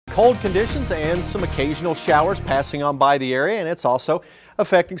Cold conditions and some occasional showers passing on by the area, and it's also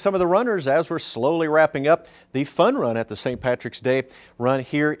affecting some of the runners as we're slowly wrapping up the fun run at the St. Patrick's Day run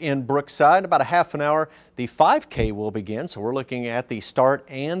here in Brookside. In about a half an hour, the 5K will begin, so we're looking at the start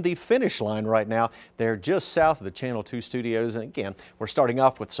and the finish line right now. They're just south of the Channel 2 studios, and again, we're starting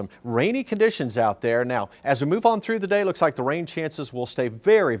off with some rainy conditions out there. Now, as we move on through the day, looks like the rain chances will stay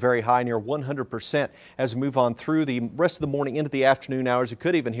very, very high, near 100% as we move on through the rest of the morning into the afternoon hours. You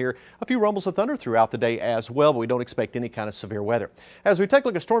could even hear a few rumbles of thunder throughout the day as well, but we don't expect any kind of severe weather. As we take a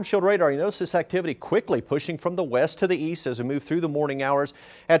look at Storm Shield radar, you notice this activity quickly pushing from the west to the east as we move through the morning hours.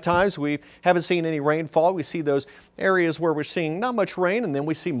 At times, we haven't seen any rainfall. We see those areas where we're seeing not much rain, and then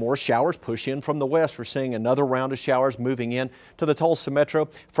we see more showers push in from the west. We're seeing another round of showers moving in to the Tulsa Metro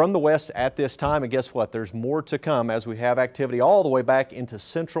from the west at this time. And guess what? There's more to come as we have activity all the way back into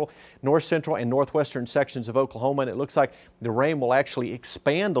central, north central, and northwestern sections of Oklahoma. And it looks like the rain will actually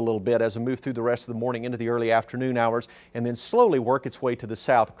expand a little bit as we move through the rest of the morning into the early afternoon hours, and then slowly work its way to the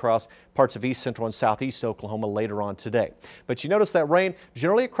south across parts of east central and southeast Oklahoma later on today. But you notice that rain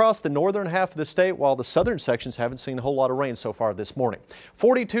generally across the northern half of the state, while the southern sections haven't seen a whole lot of rain so far this morning.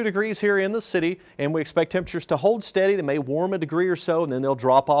 42 degrees here in the city, and we expect temperatures to hold steady. They may warm a degree or so, and then they'll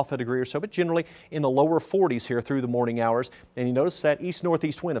drop off a degree or so, but generally in the lower 40s here through the morning hours. And you notice that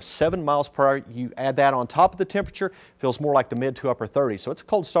east-northeast wind of 7 miles per hour. You add that on top of the temperature, feels more like the mid to upper 30s. So it's a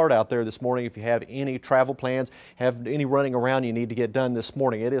cold start out there this morning. If you have any travel plans, have any running around you need to get done this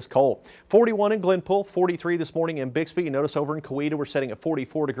morning, it is cold. 41 in Glenpool, 43 this morning in Bixby. You notice over in Coweta, we're setting at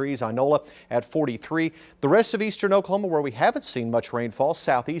 44 degrees. Inola at 43. The rest of eastern Oklahoma, where we haven't seen much rainfall,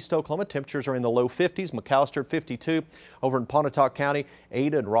 southeast Oklahoma, temperatures are in the low 50s. McAllister 52. Over in Pontotoc County,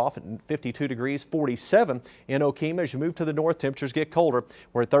 Ada and Roth at 52 degrees, 47 in Okemah. As you move to the north, temperatures get colder.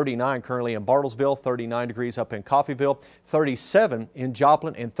 We're at 39 currently in Bartlesville, 39 degrees up in Coffeyville, 37 in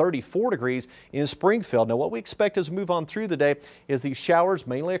Joplin, and 34 degrees in Springfield. Now, what we expect as we move on through the day is these showers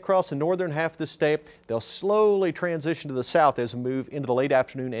mainly across the northern half of the state. They'll slowly transition to the south as we move into the late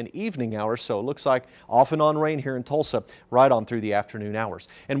afternoon and evening hours. So it looks like off and on rain here in Tulsa right on through the afternoon hours.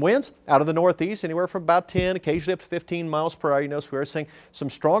 And winds out of the northeast anywhere from about 10, occasionally up to 15 miles per hour. You notice we are seeing some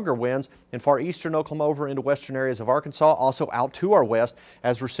stronger winds in far eastern Oklahoma over into western areas of Arkansas, also out to our west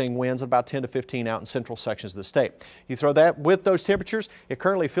as we're seeing winds at about 10 to 15 out in central sections of the state. You throw that with those temperatures, it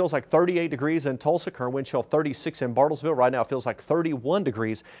currently feels like 38 degrees in Tulsa, current wind chill 36 in Bartlesville. Right now it feels like 31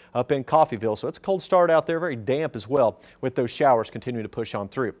 degrees up in Coffeyville. So it's a cold start out there, very damp as well with those showers continuing to push on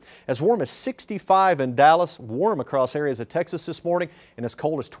through. As warm as 65 in Dallas, warm across areas of Texas this morning, and as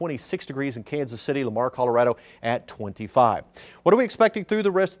cold as 26 degrees in Kansas City, Lamar, Colorado at 25. What are we expecting through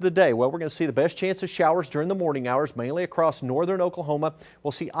the rest of the day? Well, we're going to see the best chance of showers during the morning hours, mainly across northern Oklahoma.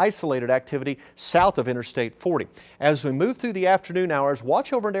 We'll see isolated activity south of Interstate 40. As we move through the afternoon hours,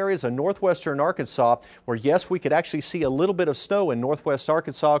 watch over in areas of northwestern Arkansas where, yes, we could actually see a little bit of snow in northwest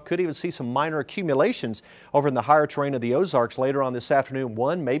Arkansas. Could even see some minor accumulations over in the higher terrain of the Ozarks later on this afternoon.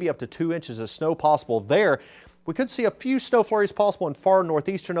 1, maybe up to 2 inches of snow possible there. We could see a few snow flurries possible in far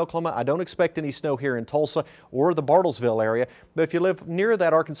northeastern Oklahoma. I don't expect any snow here in Tulsa or the Bartlesville area, but if you live near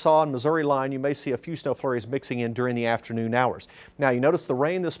that Arkansas and Missouri line, you may see a few snow flurries mixing in during the afternoon hours. Now, you notice the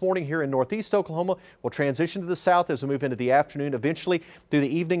rain this morning here in northeast Oklahoma will transition to the south as we move into the afternoon. Eventually, through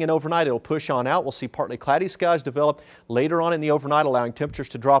the evening and overnight, it'll push on out. We'll see partly cloudy skies develop later on in the overnight, allowing temperatures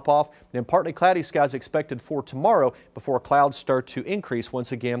to drop off. Then partly cloudy skies expected for tomorrow before clouds start to increase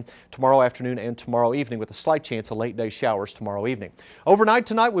once again tomorrow afternoon and tomorrow evening, with a slight chance of late day showers tomorrow evening. Overnight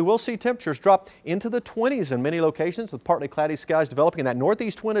tonight, we will see temperatures drop into the 20s in many locations with partly cloudy skies developing, and that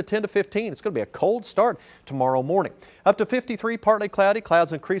northeast wind of 10 to 15. It's going to be a cold start tomorrow morning. Up to 53, partly cloudy,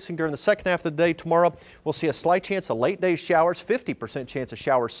 clouds increasing during the second half of the day tomorrow. We'll see a slight chance of late day showers, 50% chance of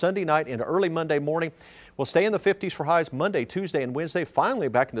showers Sunday night into early Monday morning. We'll stay in the 50s for highs Monday, Tuesday, and Wednesday. Finally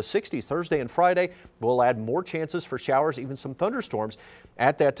back in the 60s Thursday and Friday. We'll add more chances for showers, even some thunderstorms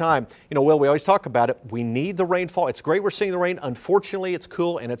at that time. You know, Will, we always talk about it. We need the rainfall. It's great we're seeing the rain. Unfortunately, it's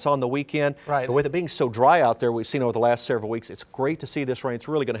cool and it's on the weekend. Right. But with it being so dry out there, we've seen over the last several weeks, it's great to see this rain. It's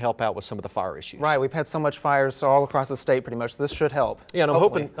really going to help out with some of the fire issues. Right. We've had so much fires all across the state pretty much. This should help. Yeah, and I'm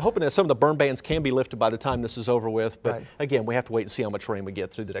hoping that some of the burn bans can be lifted by the time this is over with. But again, we have to wait and see how much rain we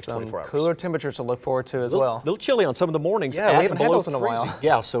get through the next 24 hours. Cooler temperatures to look forward to as well. A little chilly on some of the mornings. Yeah, we haven't had those in a while.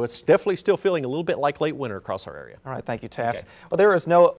 Yeah, so it's definitely still feeling a little bit like late winter across our area. All right, thank you, Taft. Okay. Well, there is no